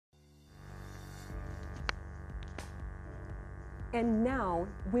And now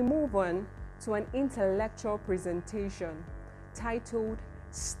we move on to an intellectual presentation titled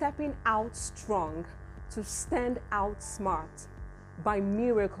Stepping Out Strong to Stand Out Smart by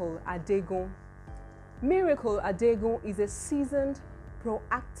Miracle Adegun. Miracle Adegun is a seasoned,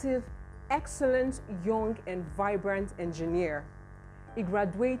 proactive, excellent, young, and vibrant engineer. He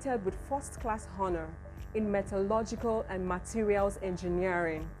graduated with first-class honor in metallurgical and materials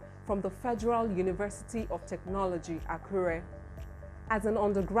engineering from the Federal University of Technology, Akure. As an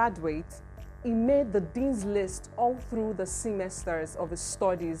undergraduate, he made the Dean's List all through the semesters of his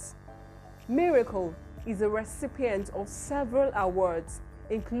studies. Miracle is a recipient of several awards,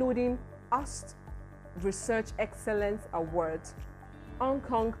 including AST Research Excellence Award, Hong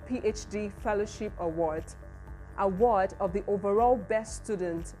Kong PhD Fellowship Award, Award of the Overall Best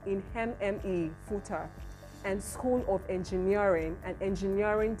Student in MME FUTA, and School of Engineering and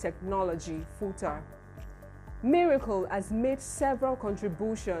Engineering Technology FUTA. Miracle has made several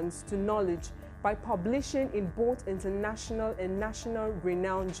contributions to knowledge by publishing in both international and national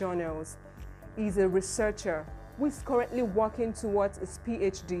renowned journals. He is a researcher who is currently working towards his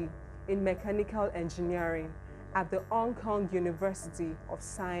PhD in mechanical engineering at the Hong Kong University of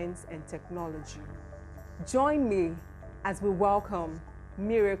Science and Technology. Join me as we welcome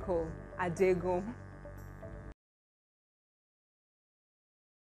Miracle Adegun.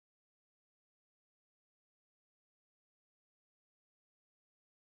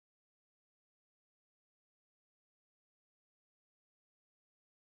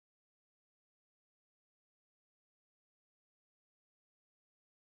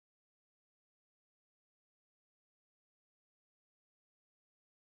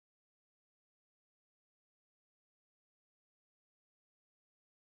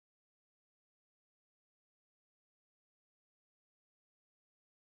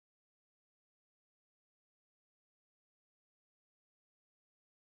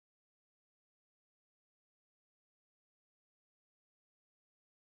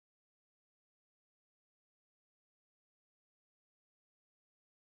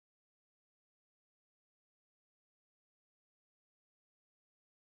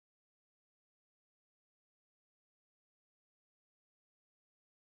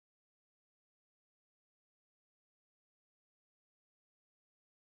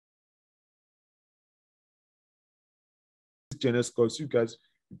 Generous course, you guys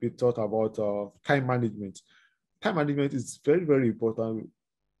will be taught about time management. Time management is very, very important.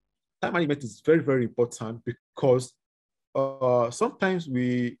 Time management is very, very important because sometimes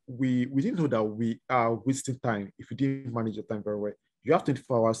we didn't know that we are wasting time if you didn't manage your time very well. You have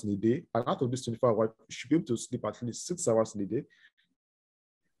 24 hours in a day, and out of this 24 hours, you should be able to sleep at least 6 hours in a day.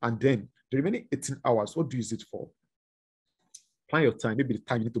 And then the remaining 18 hours, what do you use it for? Plan your time. Maybe the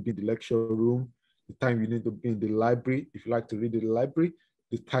time you need to be in the lecture room, the time you need to be in the library, if you like to read in the library,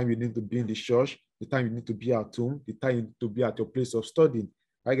 the time you need to be in the church, the time you need to be at home, the time you need to be at your place of studying.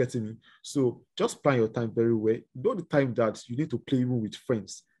 I get me. So just plan your time very well. Know the time that you need to play even with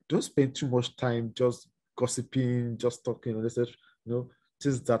friends. Don't spend too much time just gossiping, just talking, and etc. You know,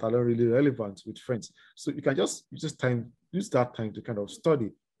 things that are not really relevant with friends. So you can just use that time to kind of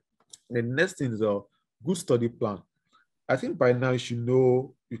study. And the next thing is a good study plan. I think by now you should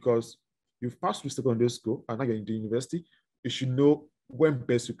know, because you've passed through secondary school and now you're in the university, you should know when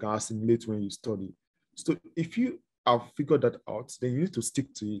best you can assimilate when you study. So if you have figured that out, then you need to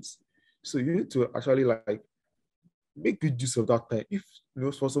stick to it. So you need to actually like make good use of that time. If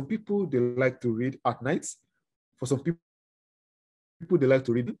for some people they like to read at night, for some people they like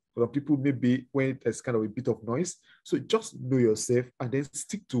to read, for some people maybe when there's kind of a bit of noise. So just know yourself and then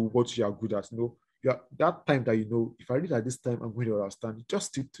stick to what you are good at. That time that if I read at this time, I'm going to understand. Just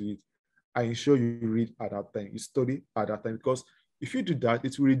stick to it. I ensure you read at that time, you study at that time, because if you do that,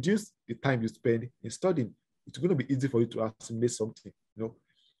 it will reduce the time you spend in studying. It's going to be easy for you to assimilate something.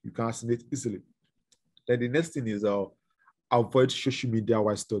 You can assimilate easily. Then the next thing is avoid social media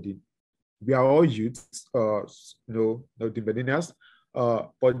while studying. We are all youths, the millennials.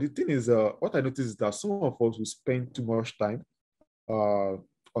 But the thing is, what I noticed is that some of us will spend too much time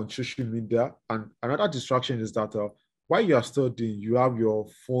on social media. And another distraction is that while you are studying, you have your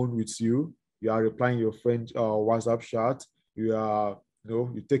phone with you. You are replying your friend WhatsApp chat.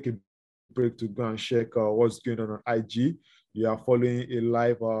 You take a break to go and check what's going on IG. You are following a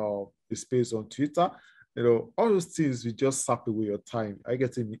live space on Twitter. All those things will just sap away your time. I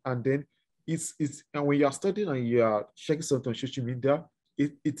get it. And then and when you are studying and you are checking something on social media,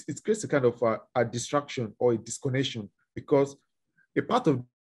 it creates a kind of a distraction or a disconnection, because a part of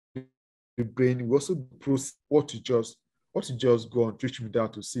the brain will also process what you just go on social media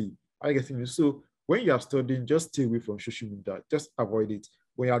to see. I get it. So when you are studying, just stay away from social media. Just avoid it.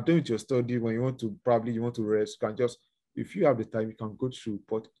 When you are doing your study, when you want to rest, you can just, if you have the time, you can go through.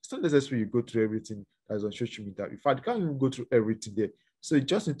 But it's not necessary you go through everything that's on social media. In fact, you can't even go through everything there. So you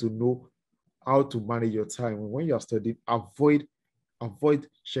just need to know how to manage your time. When you are studying, avoid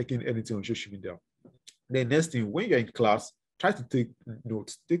checking anything on social media. The next thing, when you're in class, try to take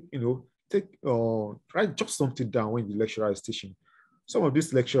notes. Write just something down when the lecturer is teaching. Some of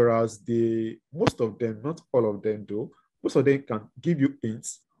these lecturers, most of them, not all of them though, most of them can give you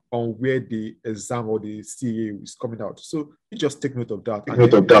hints on where the exam or the CA is coming out. So you just take note of that.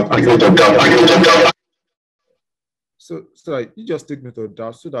 So you just take note of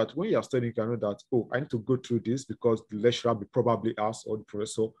that so that when you're studying, you can know that, oh, I need to go through this because the lecturer will probably ask or the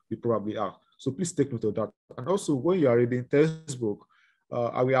professor will probably ask. So please take note of that. And also when you are reading textbook,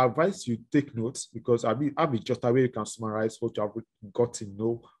 I will advise you take notes because I'll be just a way you can summarize what you have gotten,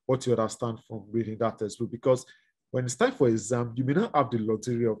 know what you understand from reading that textbook. Because when it's time for exam, you may not have the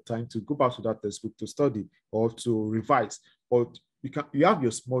luxury of time to go back to that textbook to study or to revise. But you have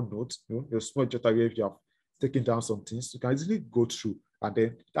your small notes, your small jot away if you have taking down some things, you can easily go through, and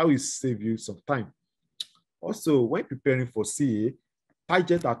then that will save you some time. Also, when preparing for CA,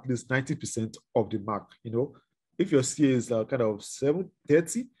 target at least 90% of the mark. If your CA is kind of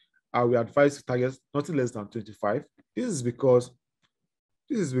 730, I will advise to target nothing less than 25. This is because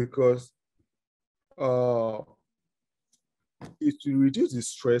it will reduce the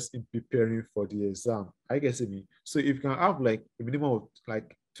stress in preparing for the exam. I guess it mean. So if you can have like a minimum of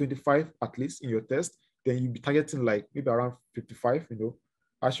like 25 at least in your test, then you'll be targeting like maybe around 55,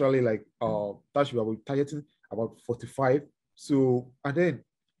 actually like that should be targeting about 45. So, and then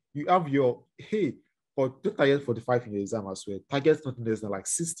you have your, hey, but don't target 45 in your exam as well. Target nothing less than like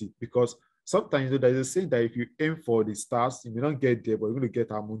 60, because sometimes there's a saying that if you aim for the stars, you may not get there, but you're going to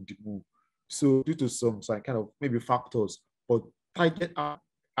get among the moon. So due to some kind of maybe factors, but target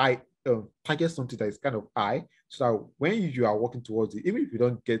target something that is kind of high, so that when you are working towards it, even if you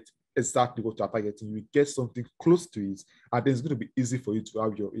don't get exactly what you are targeting, you get something close to it, and then it's going to be easy for you to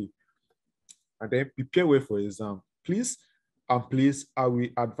have your A. And then prepare well for exam. Please, I will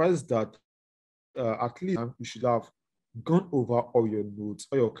advise that at least you should have gone over all your notes,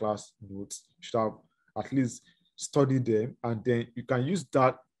 all your class notes. You should have at least studied them, and then you can use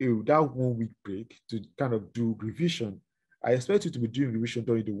that 1 week break to kind of do revision. I expect you to be doing revision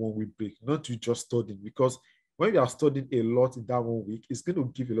during the 1 week break, not to just studying, because when you are studying a lot in that 1 week, it's going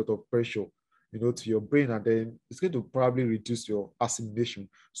to give a lot of pressure, to your brain, and then it's going to probably reduce your assimilation.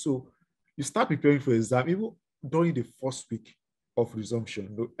 So you start preparing for exam even during the first week of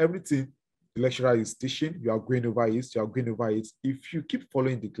resumption. Everything the lecturer is teaching, you are going over it. If you keep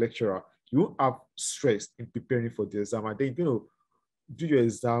following the lecturer, you won't have stress in preparing for the exam, and then you do your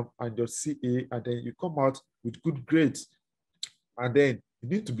exam and your CA, and then you come out with good grades. And then you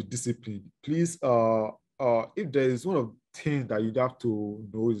need to be disciplined. Please, if there is one of the things that you have to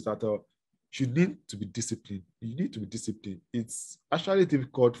know is that you need to be disciplined. You need to be disciplined. It's actually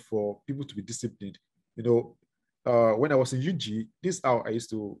difficult for people to be disciplined. When I was in UG, this is how I used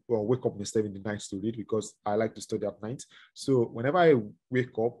to wake up instead in the night to read, because I like to study at night. So whenever I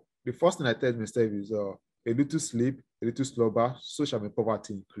wake up, the first thing I tell myself is a little sleep, a little slumber, so shall my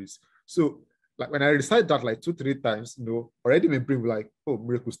poverty increase. So like when I recite that like 2-3 times, already my brain will like, oh,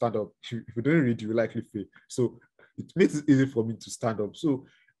 Miracle, stand up. If you don't read, you will likely fail. So it makes it easy for me to stand up. So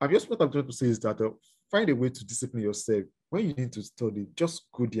what I'm trying to say is that find a way to discipline yourself. When you need to study, just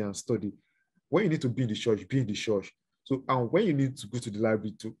go there and study. When you need to be in the church, be in the church. So, and when you need to go to the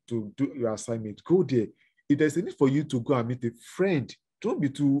library to do your assignment, go there. If there's a need for you to go and meet a friend, don't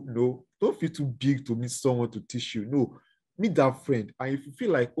feel too big to meet someone to teach you. No, meet that friend. And if you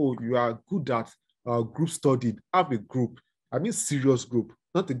feel like, oh, you are good at group studying, have a group. I mean, serious group,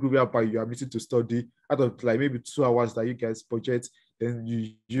 not a group whereby you are meeting to study out of like maybe 2 hours that you guys budget, then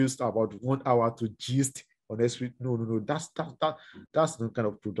you used about 1 hour to gist on next week. No. That's not kind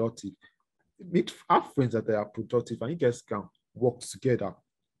of productive. Have friends that are productive, and you guys can work together.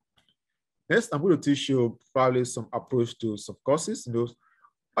 Next, I'm going to teach you probably some approach to some courses.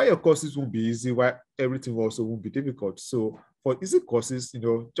 All your courses won't be easy, while everything also won't be difficult. So for easy courses,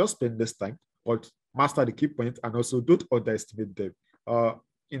 just spend less time, but master the key points, and also don't underestimate them.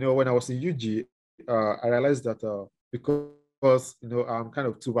 When I was in UG, I realized that because I'm kind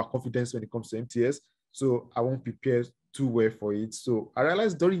of too overconfident when it comes to MTS, so I won't prepare too well for it. So I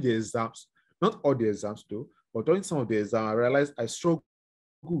realized during the exams, not all the exams though, but during some of the exams, I realized I struggle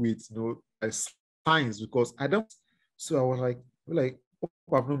with science because I don't. So I was like,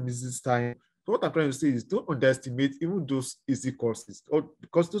 oh, I've not missed this time. So what I'm trying to say is don't underestimate even those easy courses, or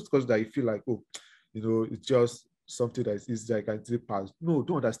because those courses that you feel like, oh, it's just something that is easy, I can still pass. No,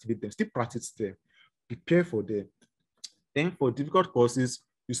 don't underestimate them. Still practice them. Prepare for them. Then for difficult courses,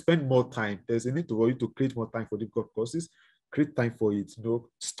 you spend more time. There's a need for you to create more time for difficult courses. Create time for it.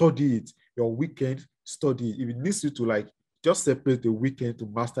 Study it. Your weekend, study it. If it needs you to like just separate the weekend to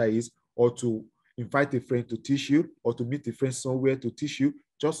master it, or to invite a friend to teach you, or to meet a friend somewhere to teach you,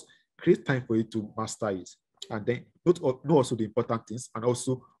 just create time for it to master it. And then know also the important things, and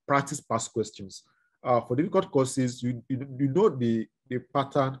also practice past questions. For difficult courses, you know the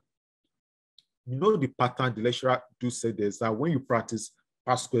pattern. You know the pattern the lecturer do say this, that when you practice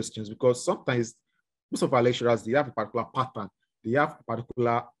past questions, because sometimes most of our lecturers, they have a particular pattern, they have a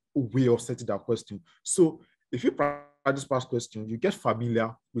particular way of setting that question. So if you practice past questions, you get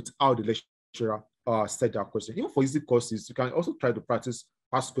familiar with how the lecturer set that question. Even for easy courses, you can also try to practice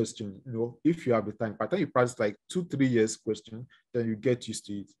past questions. If you have the time. By the time you practice like 2-3 years question, then you get used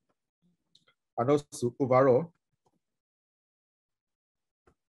to it. And also overall,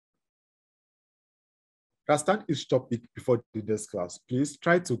 understand each topic before the next class. Please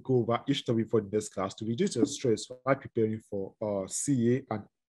try to go over each topic before the next class to reduce your stress while preparing for CA and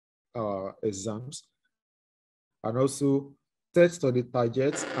exams. And also set study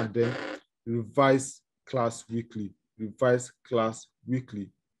targets, and then revise class weekly. Revise class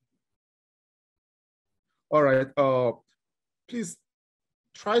weekly. All right. Please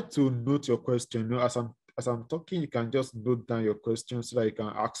try to note your question. As I'm talking, you can just note down your question so that you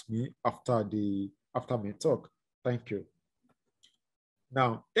can ask me after my talk. Thank you.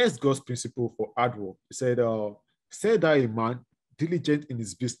 Now, here's God's principle for hard work. He said, say that a man diligent in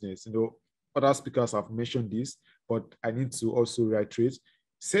his business. Other speakers have mentioned this, but I need to also reiterate.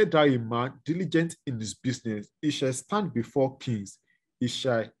 Say that a man diligent in his business, he shall stand before kings. He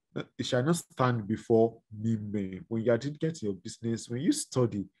shall not stand before men. When you are diligent in your business, when you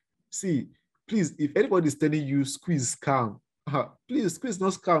study, see, please, if anybody is telling you squeeze scam, please, squeeze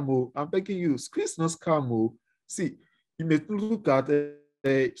not scam. Oh, I'm begging you, squeeze not scam. Oh, see, you may look at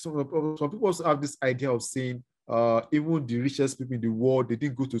some people also have this idea of saying even the richest people in the world, they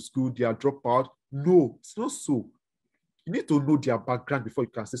didn't go to school, they are dropout. No, it's not so. You need to know their background before you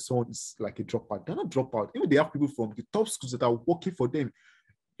can say someone is like a dropout. They're not dropout. Even they have people from the top schools that are working for them.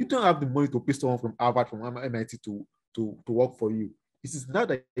 You don't have the money to pay someone from Harvard, from MIT to work for you. It is not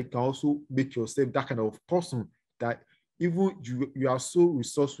that you can also make yourself that kind of person that even you are so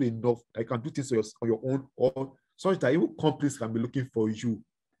resourceful enough that you can do things on your own, or such that even companies can be looking for you.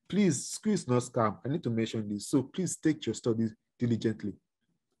 Please, school is not scam. I need to mention this. So please take your studies diligently.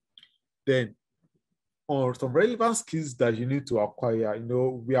 Then, on some relevant skills that you need to acquire,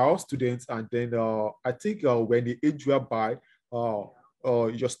 we are all students, and then I think when the age whereby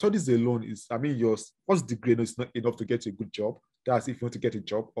your studies alone is, your first degree is not enough to get a good job. That's if you want to get a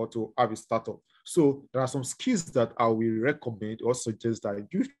job or to have a startup. So there are some skills that I will recommend or suggest that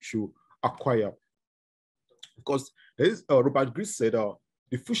you should acquire. Because there is Robert Greene said,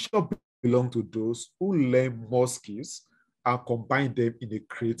 the future belongs to those who learn more skills and combine them in a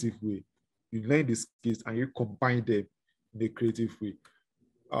creative way. You learn the skills and you combine them in a creative way.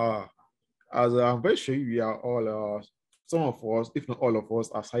 As I'm very sure we are all, some of us, if not all of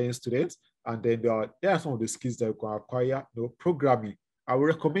us, are science students, and then there are some of the skills that you can acquire. Programming. I would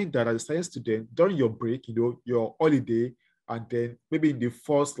recommend that as a science student, during your break, your holiday, and then maybe in the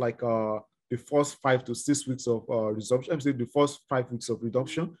first the first 5 to 6 weeks of resumption, I'm saying the first 5 weeks of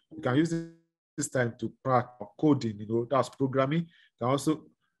resumption, you can use this time to practice coding. That's programming. You can also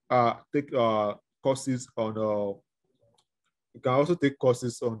take courses on you can also take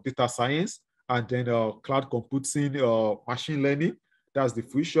courses on data science, and then cloud computing, machine learning. That's the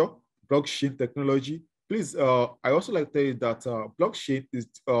future. Blockchain technology. Please, I also like to tell you that blockchain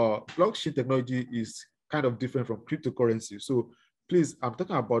technology is kind of different from cryptocurrency. So please, I'm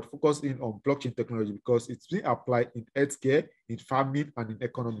talking about focusing on blockchain technology because it's being applied in healthcare, in farming, and in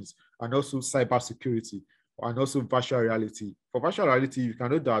economics, and also cybersecurity, and also virtual reality. For virtual reality, you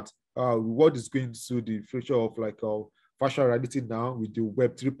can know that what is going to the future of virtual reality now with the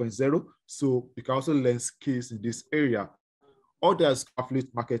Web 3.0. So you can also learn skills in this area. Others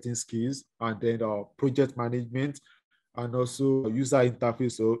affiliate marketing skills, and then project management, and also user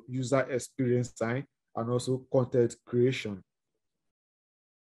interface or user experience design, and also content creation.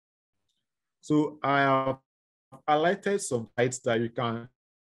 So I have highlighted some sites that you can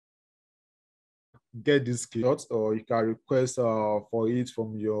get these skills, or you can request for it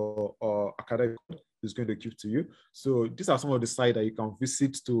from your academic is going to give to you. So these are some of the sites that you can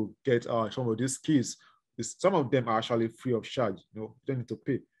visit to get some of these skills. Some of them are actually free of charge. You don't need to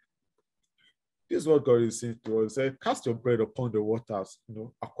pay. This is what God is saying to us. He said, cast your bread upon the waters,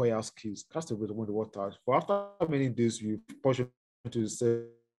 acquire skills. Cast your bread upon the waters. For after many days, you portion to say,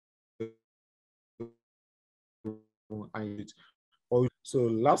 so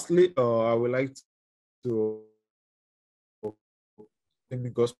lastly, I would like to in the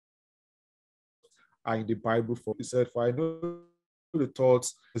gospel in the Bible, for he said, for I know the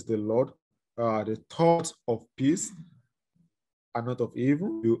thoughts is the Lord, the thoughts of peace and not of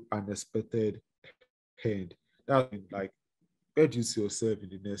evil, you unexpected hand. That's like, where do you see yourself in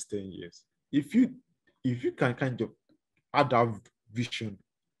the next 10 years? If you can kind of have that vision,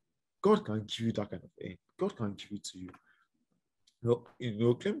 God can give you that kind of end. God can give it to you.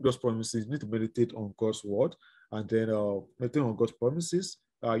 Claim God's promises. You need to meditate on God's word, and then meditate on God's promises.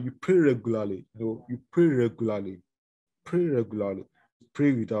 You pray regularly. You pray regularly. Pray regularly.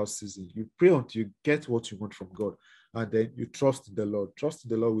 Pray without ceasing. You pray until you get what you want from God, and then you trust in the Lord. Trust in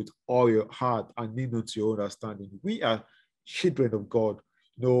the Lord with all your heart and lean not to your understanding. We are children of God.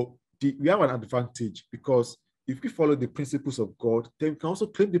 We have an advantage because if we follow the principles of God, then we can also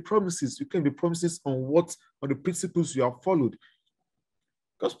claim the promises. You claim the promises on the principles you have followed.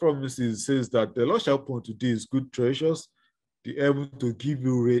 God's promises says that the Lord shall open to thee his good treasures, the able to give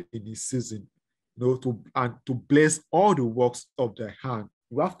you rain in his season, and to bless all the works of thy hand.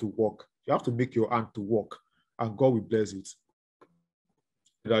 You have to work. You have to make your hand to work, and God will bless it.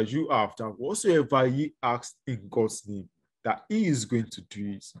 That you after whatsoever ye ask in God's name, that he is going to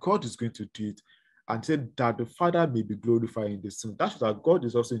do it. God is going to do it. And said that the Father may be glorified in the Son. That's that God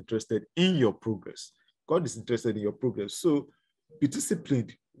is also interested in your progress. God is interested in your progress. So be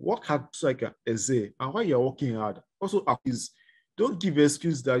disciplined. Work hard like a Zay. And while you're working hard, also don't give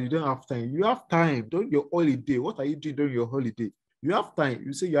excuse that you don't have time. You have time during your holiday. What are you doing during your holiday? You have time.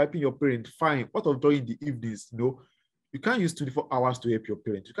 You say you're helping your parents. Fine. What of during the evenings? You can't use 24 hours to help your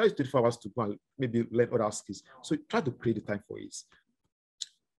parents. You can't use 24 hours to go and maybe learn other skills. So try to create the time for it.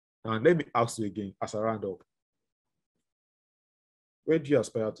 And let me ask you again as a round up. Where do you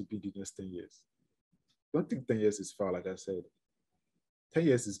aspire to be the next 10 years? Don't think 10 years is far, like I said. 10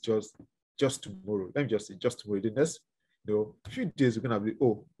 years is just tomorrow. Let me just say, just tomorrow. The next few days, we're going to be,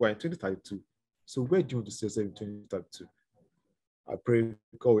 we're in 2032. So where do you want to see yourself in 2032? I pray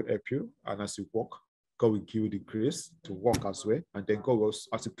God will help you. And as you walk, God will give you the grace to walk as well. And then God will,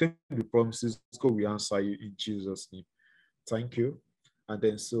 as you claim the promises, God will answer you in Jesus' name. Thank you. And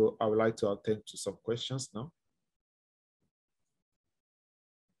then, so I would like to attend to some questions now.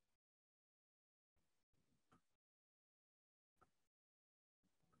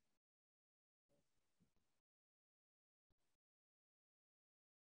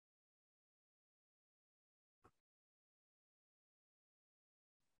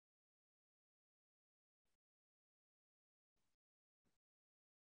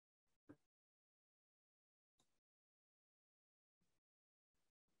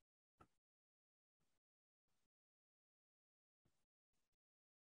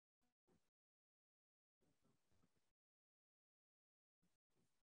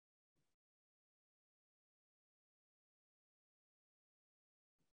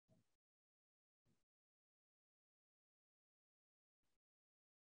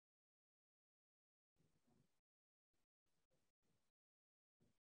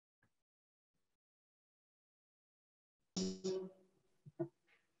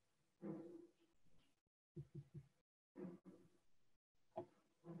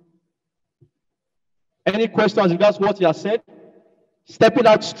 Any questions regards what you have said? Stepping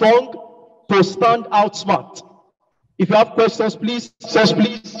out strong to stand out smart. If you have questions, please.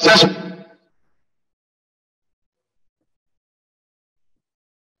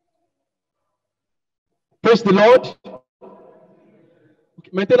 Praise the Lord. Okay,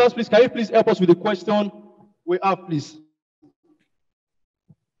 maintenance, please. Can you please help us with the question we have, please?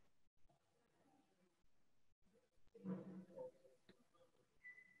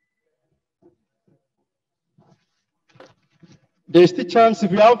 There is still chance.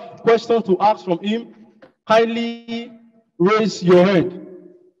 If you have questions to ask from him, kindly raise your hand.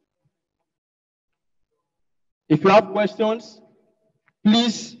 If you have questions,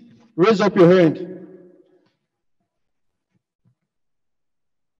 please raise up your hand.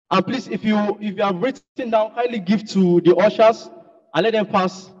 And please, if you have written down, kindly give to the ushers and let them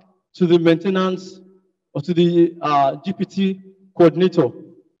pass to the maintenance or to the GPT coordinator.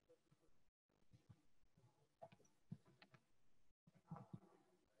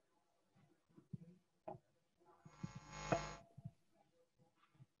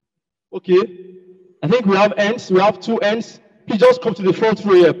 Okay, I think we have ends. We have 2 ends. Please just come to the front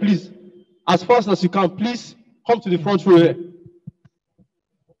row here, please. As fast as you can, please come to the front row here.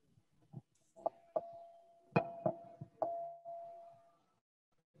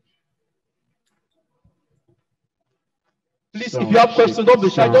 Please, if you have questions, don't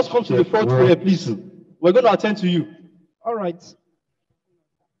be shy. Just come to the front here, please. We're going to attend to you. All right.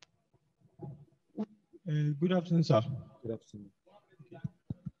 Good afternoon, sir. Good afternoon.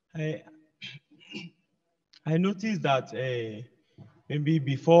 I noticed that maybe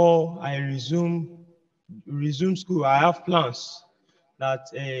before I resume school, I have plans that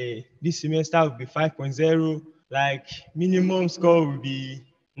this semester will be 5.0, like minimum score will be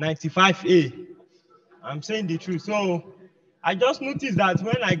 95A. I'm saying the truth. So I just noticed that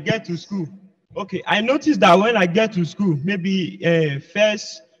when I get to school, maybe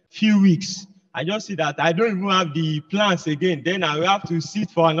first few weeks, I just see that I don't even have the plans again. Then I will have to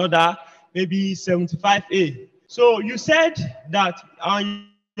sit for another maybe 75A. So you said that, you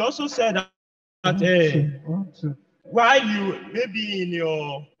also said that while you maybe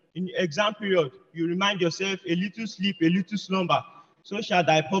in exam period, you remind yourself a little sleep, a little slumber, so shall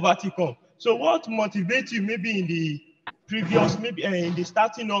thy poverty come. So what motivates you maybe in the previous, maybe in the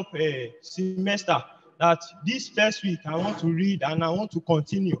starting of a semester, that this first week I want to read and I want to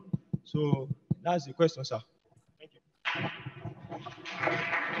continue? So that's the question, sir. Thank you.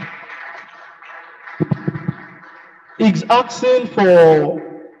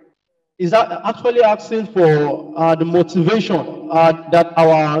 Is actually asking for the motivation that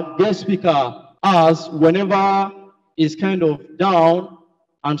our guest speaker has whenever he's kind of down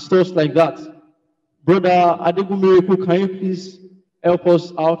and stuff like that. Brother Adegun Miracle, can you please help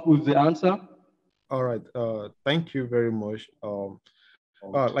us out with the answer? All right. Thank you very much.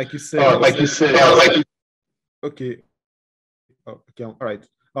 Like you said. Okay. Okay. All right.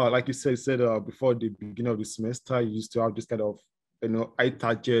 Like you said, before the beginning of the semester, you used to have this kind of, high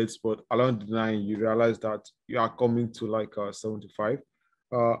targets, but along the line, you realize that you are coming to like 75.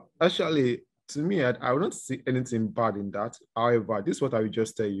 Actually, to me, I would not see anything bad in that. However, this is what I will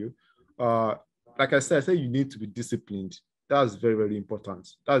just tell you. Like I said, you need to be disciplined. That's very, very important.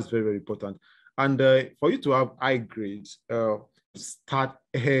 That's very, very important. And for you to have high grades, start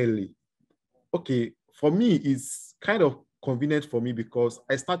early. Okay, for me, it's kind of convenient for me because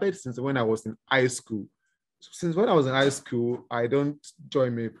I started since when I was in high school. Since when I was in high school, I don't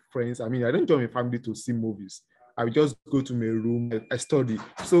join my friends. I don't join my family to see movies. I would just go to my room, I study.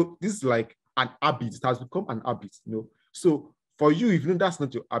 So this is like an habit. It has become an habit, So for you, if that's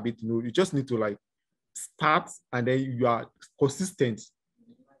not your habit, you just need to like start, and then you are consistent,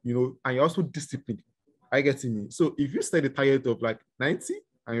 and you're also disciplined. I get me. So if you set a target of like 90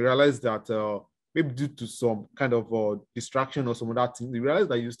 and you realize that maybe due to some kind of distraction or some other thing, you realize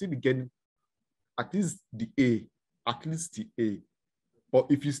that you still be getting at least the A. But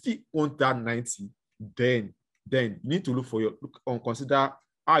if you still want that 90, then you need to consider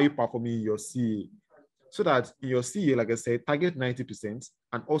how you performing in your CA. So that in your CA, like I said, target 90%,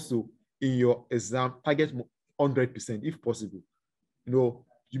 and also in your exam, target 100% if possible.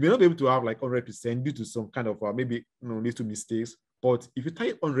 You may not be able to have like 100% due to some kind of maybe little mistakes. But if you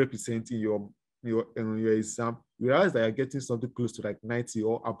target 100% in your exam, you realize that you're getting something close to like 90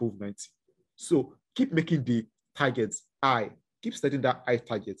 or above 90. So keep making the targets high, keep setting that high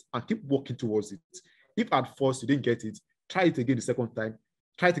target, and keep working towards it. If at first you didn't get it, try it again the second time,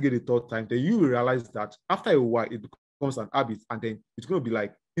 try it again the third time. Then you will realize that after a while, it becomes an habit, and then it's going to be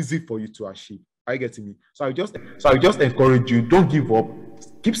like easy for you to achieve. Are you getting me? So I just encourage you, don't give up,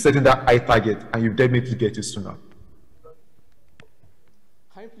 keep setting that high target, and you definitely get it sooner.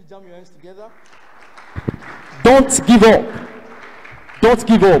 Can you please jam your hands together? Don't give up. Don't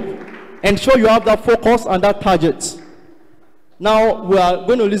give up. Ensure you have that focus and that target. Now we are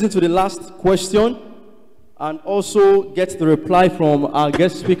going to listen to the last question and also get the reply from our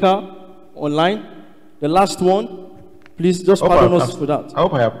guest speaker online. The last one, please just pardon us for that. I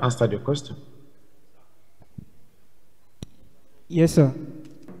hope I have answered your question. Yes, sir.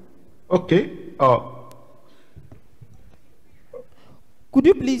 Okay. Could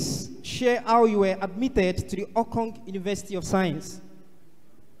you please share how you were admitted to the Okong University of Science?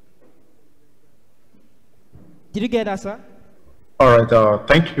 Did you get that, sir? All right.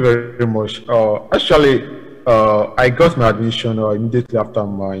 Thank you very much. Actually, I got my admission immediately after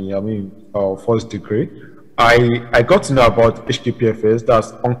my first degree. I got to know about HKPFS,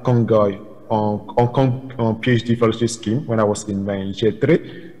 that's Hong Kong PhD fellowship scheme, when I was in my year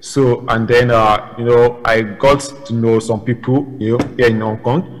 3. So, and then I got to know some people here in Hong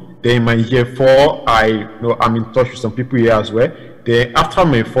Kong. Then in my year 4, I'm in touch with some people here as well. Then after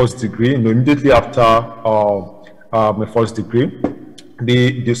my first degree, immediately after my first degree,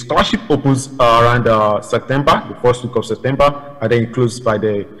 the scholarship opens around September, the first week of September, and then it closes by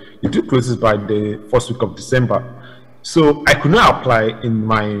the first week of December. So I could not apply in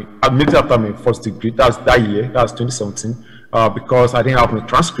my immediately after my first degree. That's that year. That's 2017. because I didn't have my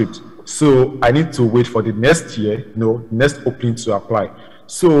transcript. So I need to wait for the next year, next opening to apply.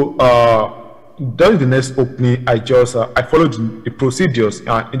 So during the next opening, I just I followed the procedures.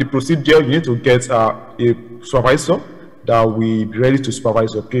 In the procedure, you need to get a supervisor that will be ready to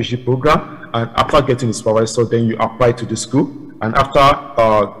supervise your PhD program. And after getting the supervisor, then you apply to the school. And after,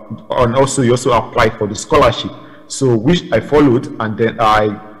 and also you also apply for the scholarship. So which I followed, and then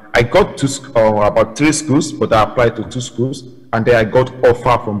I got about 3 schools, but I applied to 2 schools, and then I got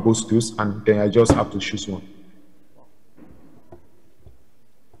offer from both schools, and then I just have to choose one.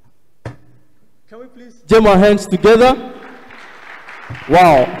 Can we please jam our hands together?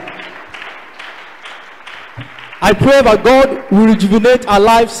 Wow. I pray that God will rejuvenate our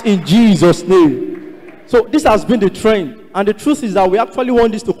lives in Jesus' name. So this has been the trend, and the truth is that we actually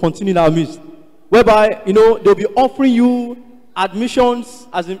want this to continue in our midst, whereby they'll be offering you admissions,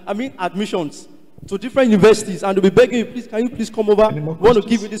 admissions to different universities, and they'll be begging you, please, can you please come over? We want to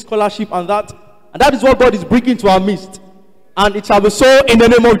give you this scholarship and that. And that is what God is bringing to our midst. And it shall be so in the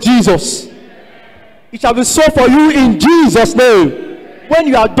name of Jesus. It shall be so for you in Jesus' name. When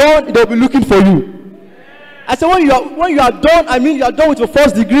you are done, they'll be looking for you. I said, when you are done, you are done with your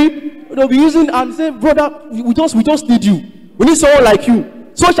first degree, they'll be using and say, brother, we just need you. We need someone like you.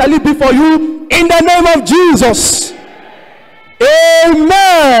 So shall it be for you in the name of Jesus.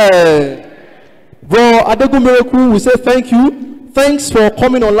 Amen. Bro Adegun Miracle, we say thank you. Thanks for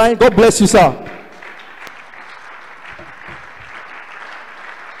coming online. God bless you, sir.